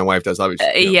as well as my wife does.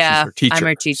 Obviously, Yeah, she's her teacher, I'm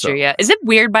her teacher. so- Yeah. Is it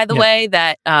weird, by the way,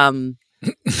 that I'm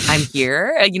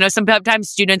here? Sometimes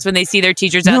students, when they see their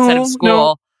teachers outside of school...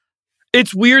 No.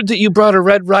 It's weird that you brought a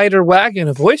Red Ryder wagon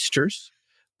of oysters,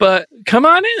 but come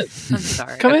on in. I'm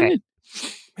sorry. Come Okay. in.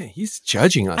 Man, he's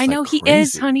judging us. I know like he crazy.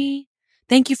 is, honey.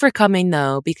 Thank you for coming,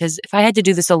 though, because if I had to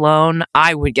do this alone,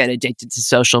 I would get addicted to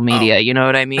social media. You know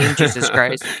what I mean? Jesus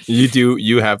Christ. You do.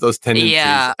 You have those tendencies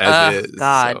Yeah. as it is.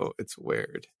 God. So it's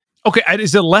weird. Okay,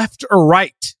 is it left or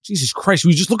right? Jesus Christ,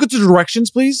 will you just look at the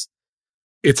directions, please?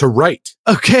 It's a right.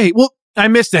 Okay, well, I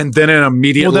missed it. And then an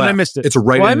immediate Well, then I left. missed it. It's a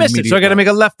right Well, I and missed it, so I got to immediate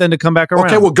make a left then to come back around.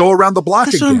 Okay, we'll go around the block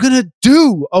That's again. what I'm going to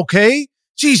do, okay?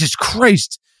 Jesus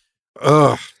Christ.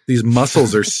 Ugh, these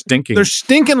muscles are stinking. They're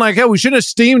stinking like hell. We should have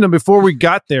steamed them before we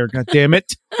got there, God damn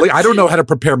it. Like, I don't know how to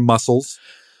prepare mussels.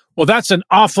 Well, that's an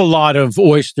awful lot of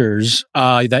oysters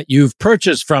that you've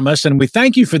purchased from us, and we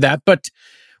thank you for that. But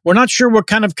we're not sure what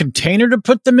kind of container to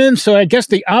put them in. So I guess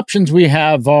the options we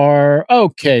have are,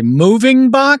 moving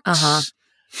box,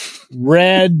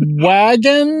 red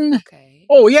wagon. Okay.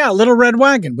 Oh, yeah, little red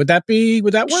wagon. Would that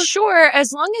work? Sure,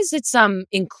 as long as it's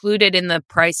included in the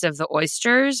price of the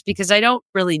oysters, because I don't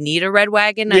really need a red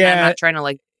wagon, and I'm Yeah. not trying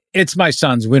to It's my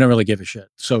son's. We don't really give a shit.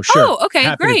 So sure. Oh, okay,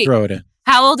 Happy great. to throw it in.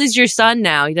 How old is your son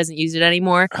now? He doesn't use it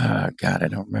anymore. God, I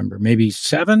don't remember. Maybe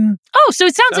 7? Oh, so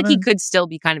it sounds like he 7? could still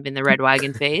be kind of in the red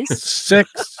wagon phase. 6?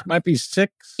 Might be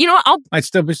 6. You know what? Might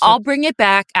still be 6. I'll bring it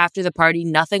back after the party.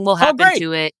 Nothing will happen great.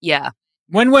 to it. Yeah.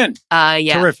 Win-win.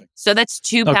 Yeah. Terrific. So that's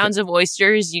 2 Okay. pounds of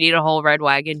oysters. You need a whole red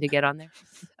wagon to get on there.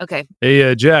 Okay.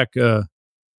 Hey, Jack, I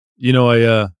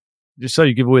just saw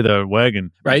you give away the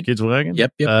wagon. Right. Kid's wagon?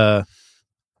 Yep.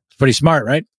 It's pretty smart,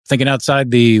 right? Thinking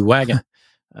outside the wagon.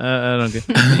 I don't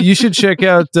get You should check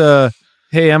out,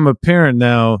 hey, I'm a parent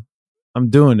now. I'm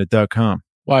doing it.com.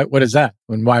 Why? What is that?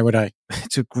 And why would I?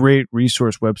 It's a great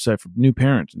resource website for new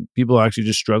parents and people are actually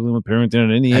just struggling with parenting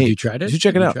at any age. Have you tried it? You should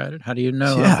check it out. Tried it? How do you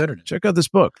know Yeah. I'm good at it? Check out this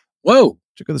book. Whoa.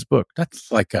 Check out this book.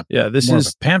 That's like a This more is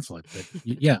of a pamphlet. But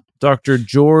yeah. Dr.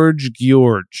 George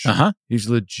George. Uh-huh. He's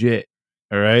legit.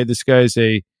 All right. This guy's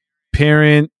a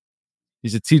parent.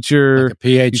 He's a teacher. Like a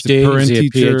PhD. He's a parent Is he a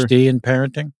teacher. PhD in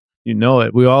parenting? You know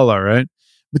it. We all are, right?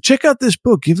 But check out this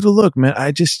book. Give it a look, man.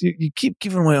 You keep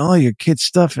giving away all your kids'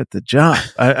 stuff at the job.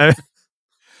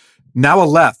 Now a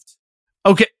left.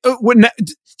 Okay. You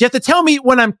have to tell me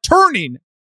when I'm turning.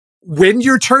 When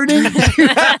you're turning? You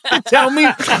have to tell me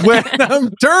when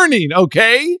I'm turning,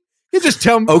 okay? You just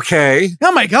tell me. Okay.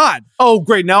 Oh, my God. Oh,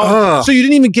 great. Now, Ugh. so you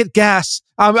didn't even get gas.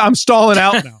 I'm stalling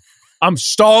out now. I'm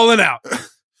stalling out.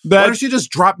 Why don't you just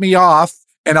drop me off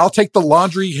and I'll take the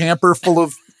laundry hamper full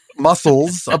of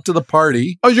mussels up to the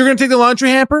party. Oh, you're going to take the laundry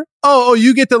hamper? Oh,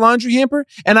 you get the laundry hamper?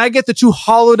 And I get the 2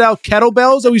 hollowed out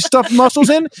kettlebells that we stuff mussels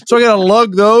in? So I got to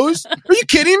lug those? Are you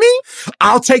kidding me?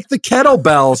 I'll take the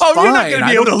kettlebells. Oh, Fine. you're not going to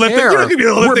be able to lift it. You're not going to be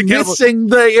able to lift the We're kettlebell. missing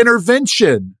the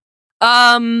intervention.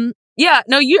 Yeah,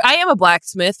 no, I am a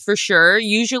blacksmith for sure.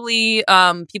 Usually,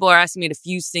 people are asking me to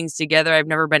fuse things together. I've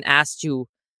never been asked to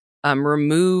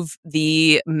remove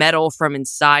the metal from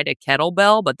inside a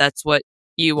kettlebell, but that's what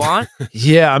you want.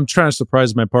 Yeah, I'm trying to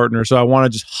surprise my partner, so I want to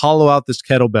just hollow out this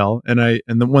kettlebell, and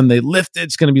then when they lift it,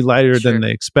 it's going to be lighter than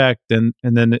they expect, and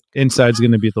then the inside's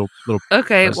going to be a little.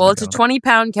 Okay, well, it's a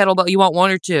 20-pound kettlebell. You want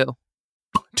 1 or 2?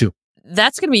 2.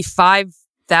 That's going to be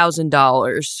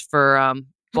 $5,000 for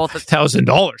both.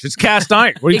 $1,000. It's cast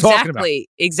iron. What are you talking about?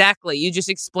 Exactly. You just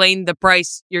explained the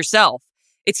price yourself.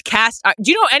 It's cast.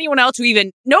 Do you know anyone else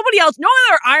no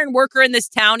other iron worker in this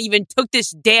town even took this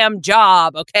damn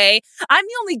job, okay? I'm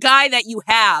the only guy that you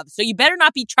have, so you better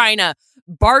not be trying to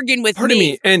bargain with Pardon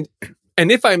me. And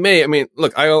And if I may, I mean,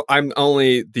 look, I'm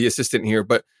only the assistant here,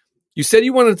 but you said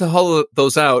you wanted to hollow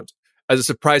those out as a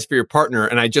surprise for your partner.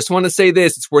 And I just want to say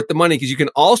this, it's worth the money because you can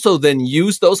also then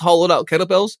use those hollowed out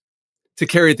kettlebells to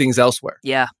carry things elsewhere.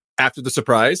 Yeah. After the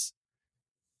surprise.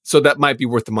 So that might be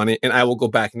worth the money. And I will go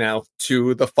back now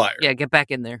to the fire. Yeah, get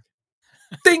back in there.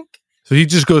 Think. So he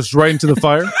just goes right into the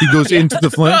fire? He goes into the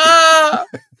flame?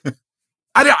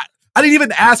 I didn't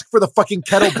even ask for the fucking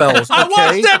kettlebells. I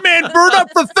watched that man burn up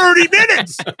for 30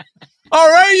 minutes. All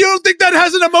right, you don't think that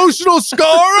has an emotional scar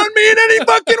on me in any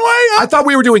fucking way? I thought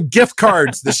we were doing gift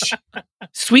cards.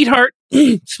 Sweetheart,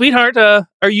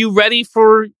 are you ready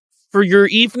for your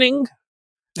evening?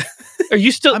 Are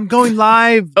you still? I'm going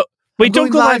live. Oh, wait, don't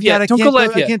go live yet. Don't go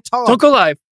live yet. I can't talk. Don't go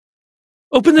live.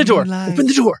 Open the door. Open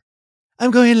the door. I'm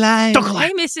going live. Don't go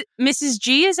live. Hey, Mrs.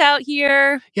 G is out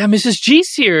here. Yeah, Mrs.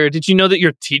 G's here. Did you know that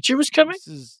your teacher was coming?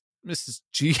 Mrs.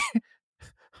 G,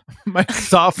 my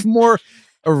sophomore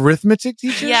arithmetic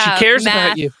teacher? Yeah, she cares math.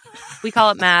 about you. We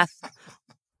call it math.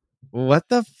 What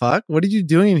the fuck? What are you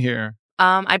doing here?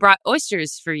 I brought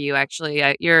oysters for you, actually.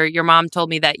 Your mom told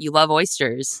me that you love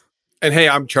oysters. And hey,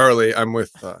 I'm Charlie. I'm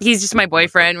with... He's just my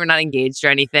boyfriend. We're not engaged or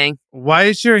anything.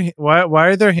 Why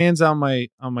are there hands on my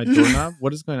doorknob?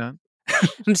 What is going on?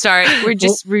 I'm sorry. We're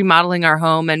just remodeling our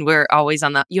home and we're always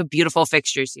on you have beautiful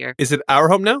fixtures here. Is it our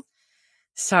home now?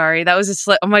 Sorry, that was a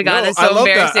slip. Oh my God, No, that's I so love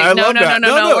embarrassing. that. No,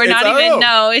 we're it's not our even. home.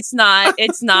 No, it's not.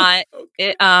 It's not.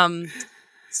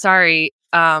 Sorry.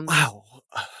 Wow.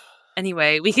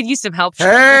 Anyway, we could use some help.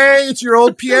 Hey, it's your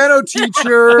old piano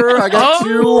teacher. I got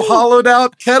two hollowed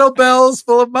out kettlebells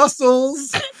full of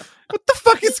muscles. What the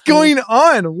fuck is going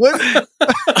on? What?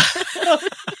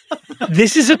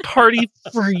 This is a party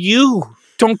for you.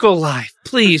 Don't go live,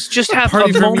 please. Just have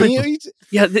Party a for moment. me?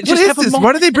 Yeah, What just is have a this? moment.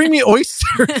 Why do they bring me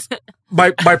oysters?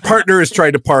 My partner is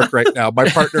trying to park right now. My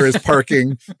partner is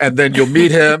parking, and then you'll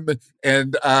meet him,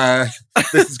 and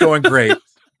this is going great.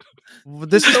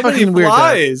 This is So many fucking weird. Dad.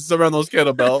 flies around those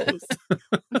kettlebells.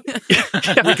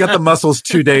 We got the muscles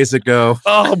 2 days ago.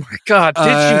 Oh my God!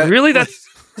 Did you really? That's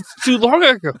too long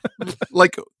ago.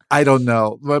 Like, I don't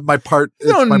know. My part. You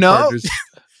don't my know. partner's-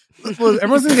 Well,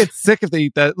 everyone's gonna get sick if they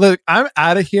eat that. Look, I'm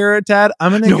out of here, Dad.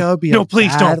 I'm gonna go be. No, a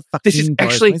please bad don't. This is fucking boy.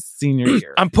 It's actually- my senior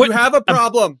year. I'm putting. You have a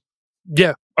problem.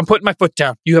 I'm putting my foot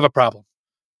down. You have a problem.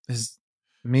 Is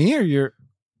me or your?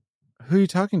 Who are you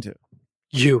talking to?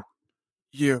 You.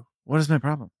 What is my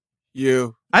problem?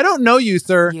 You. I don't know you,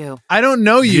 sir. You. I don't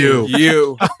know you.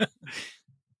 You.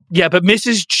 Yeah, but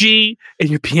Mrs. G and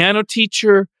your piano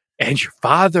teacher and your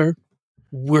father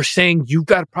were saying you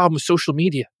got a problem with social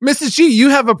media. Mrs. G, you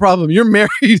have a problem. You're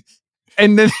married,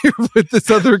 and then you're with this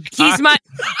other guy. He's my.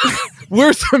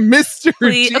 Where's the Mr.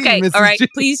 Please, G? okay, Mrs. all right. G?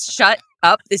 Please shut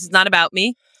up. This is not about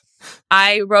me.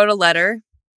 I wrote a letter,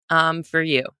 for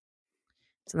you.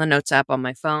 It's in the notes app on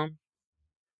my phone.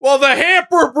 Well, the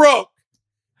hamper broke.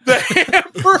 The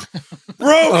hamper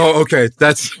broke. Oh, okay.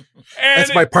 That's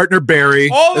my partner Barry.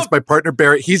 All That's of- my partner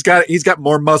Barry. He's got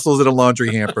more muscles than a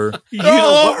laundry hamper. You,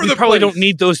 all over you the probably place. don't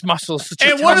need those muscles. So just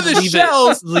And tell one of them the to leave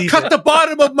shells Leave cut it. the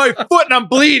bottom of my foot, and I'm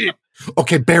bleeding.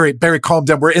 Okay, Barry, calm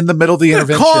down. We're in the middle of the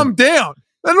intervention. Calm down.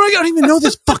 I don't even know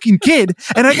this fucking kid,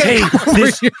 and I got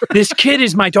Hey, this kid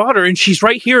is my daughter, and she's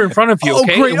right here in front of you. Oh,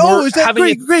 Okay? great. And Oh, we're is that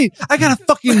having great? I got a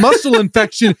fucking muscle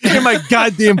infection in my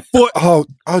goddamn foot. Oh,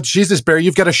 Jesus, Barry,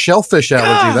 you've got a shellfish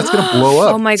allergy. That's going to blow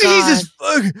up. Oh my God. Jesus.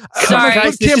 Fuck. Sorry.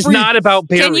 Guys, this is not about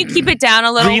Barry. Can you keep it down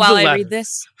a little Read while the I letter. read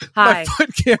this? My Hi. foot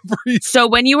can't breathe. So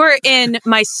when you were in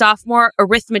my sophomore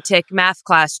arithmetic math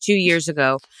class 2 years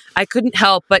ago, I couldn't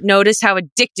help but notice how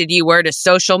addicted you were to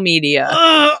social media.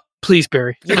 Please,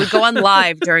 Barry. You would go on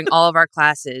live during all of our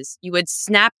classes. You would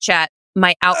Snapchat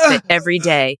my outfit every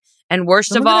day. And worst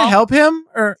Someone of all, gonna help him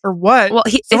or what? well,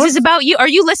 this Someone- is about you. Are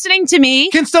you listening to me?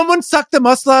 Can someone suck the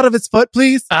muscle out of his foot,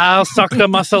 please? I'll suck the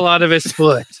muscle out of his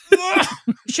foot.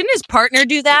 Shouldn't his partner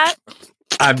do that?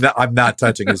 I'm not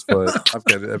touching his foot.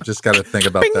 I've just got to think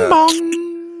about Bing that.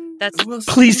 bong. That's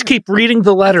Please keep reading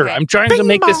the letter. Okay. I'm trying to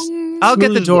make this. I'll get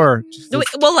the smooth. door.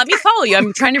 well. Let me follow you.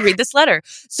 I'm trying to read this letter.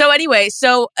 So anyway,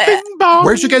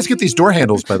 Where'd you guys get these door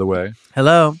handles, by the way?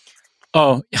 Hello.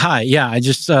 Oh, hi. Yeah, I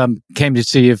just came to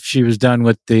see if she was done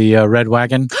with the red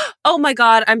wagon. oh my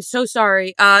God, I'm so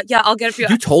sorry. Yeah, I'll get it for you.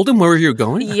 You told him where you're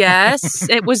going? Yes,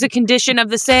 it was a condition of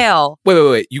the sale.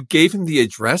 Wait. You gave him the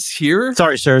address here?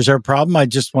 Sorry, sir. Is there a problem? I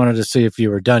just wanted to see if you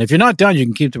were done. If you're not done, you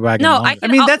can keep the wagon. No, longer. I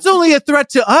mean, I'll- that's only a threat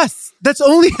to us. That's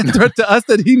only a threat to us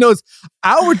that he knows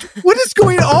our. What is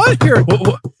going on here?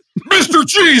 Mr.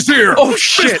 G's here. Oh,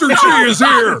 shit. Mr. G is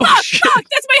here. Fuck,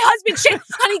 that's my husband. Shit.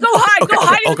 Honey, go hide. Go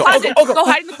hide in the closet. Go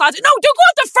hide in the closet. No, don't go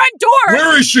out the front door.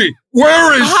 Where is she?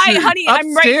 Where is Hi, she? honey.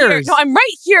 I'm right here. No, I'm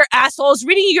right here, assholes.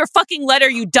 Reading you your fucking letter,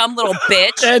 you dumb little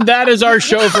bitch. And that is our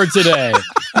show for today.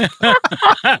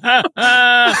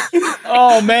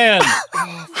 Oh, man.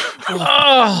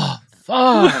 Oh,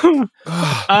 fuck.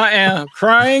 I am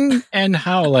crying and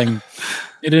howling.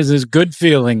 It is a good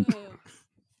feeling.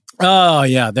 Oh,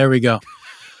 yeah, there we go.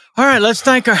 All right, let's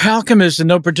thank our alchemist in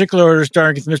no particular order,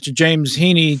 starting with Mr. James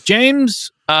Heaney.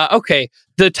 James? Okay,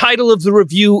 the title of the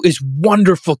review is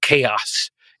Wonderful Chaos.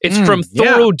 It's from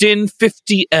Thorodin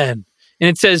 50N, and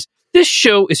it says, this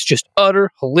show is just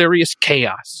utter hilarious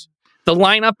chaos. The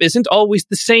lineup isn't always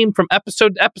the same from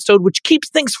episode to episode, which keeps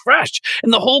things fresh,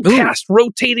 and the whole cast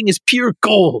rotating is pure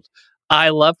gold. I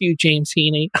love you, James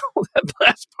Heaney. Oh, that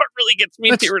last part really gets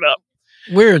me teared up.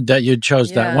 Weird that you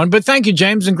chose that one, but thank you,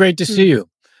 James, and great to see you.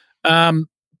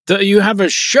 You have a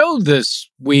show this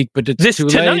week, but it's too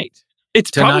tonight. late. It's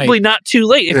probably not too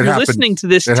late if you're listening to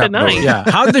this tonight. Yeah.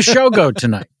 How'd the show go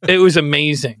tonight? It was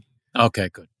amazing. Okay,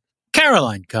 good.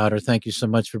 Caroline Cotter, thank you so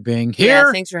much for being here.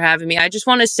 Yeah, thanks for having me. I just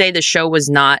want to say the show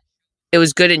was it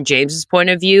was good in James's point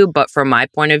of view, but from my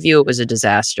point of view, it was a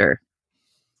disaster.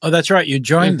 Oh, that's right. You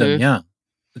joined them. Yeah.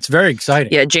 It's very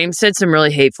exciting. Yeah, James said some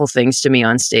really hateful things to me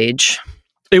on stage.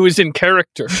 It was in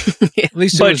character. At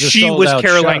least but she was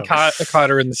Caroline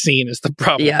Cotter in the scene is the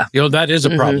problem. Yeah. You know, that is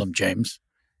a problem, James.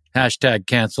 Hashtag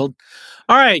canceled.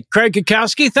 All right, Craig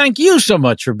Kukowski, thank you so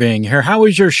much for being here. How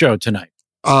was your show tonight?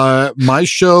 My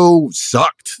show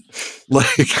sucked. Like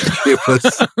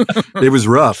it was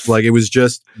rough. Like it was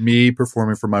just me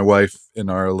performing for my wife in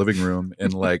our living room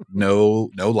and like no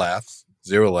laughs,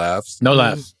 0 laughs. No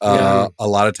laughs. A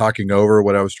lot of talking over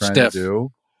what I was trying to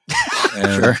do.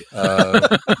 And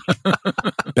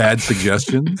bad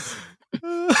suggestions.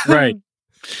 Right.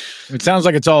 It sounds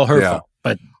like it's all her fault.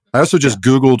 But I also just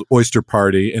Googled oyster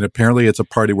party, and apparently it's a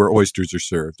party where oysters are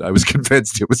served. I was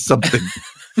convinced it was something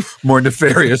more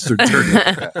nefarious or dirty.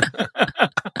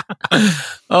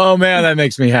 Oh, man, that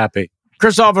makes me happy.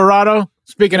 Chris Alvarado,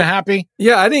 speaking of happy.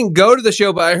 Yeah, I didn't go to the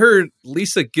show, but I heard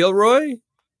Lisa Gilroy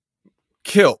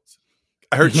killed.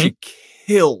 I heard she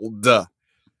killed.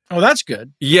 Oh, that's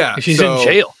good. Yeah. She's in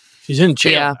jail. She's in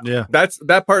jail. Yeah.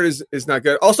 That part is not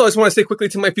good. Also, I just want to say quickly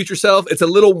to my future self, it's a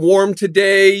little warm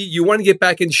today. You want to get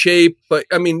back in shape, but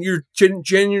I mean, you're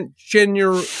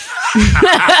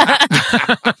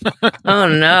Oh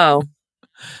no.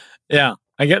 Yeah.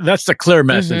 I get that's the clear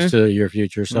message to your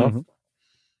future self.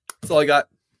 That's all I got.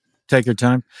 Take your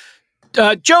time.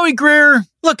 Joey Greer,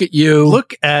 look at you.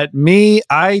 Look at me.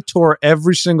 I tore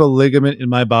every single ligament in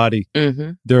my body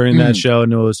during that show,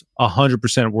 and it was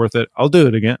 100% worth it. I'll do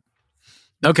it again.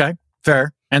 Okay,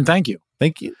 fair. And thank you.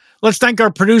 Thank you. Let's thank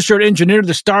our producer and engineer to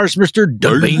the stars, Mr.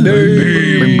 Dumping. The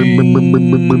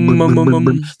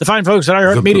fine folks at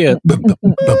iHeartMedia.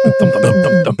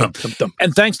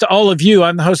 And thanks to all of you.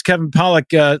 I'm the host, Kevin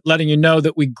Pollak, letting you know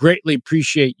that we greatly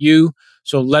appreciate you.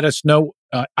 So let us know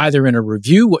either in a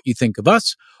review what you think of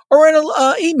us or in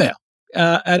an email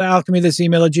at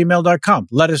alchemythisemail@gmail.com.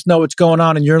 Let us know what's going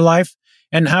on in your life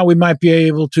and how we might be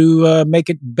able to make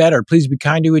it better. Please be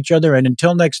kind to each other. And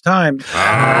until next time.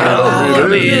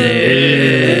 Alchemy.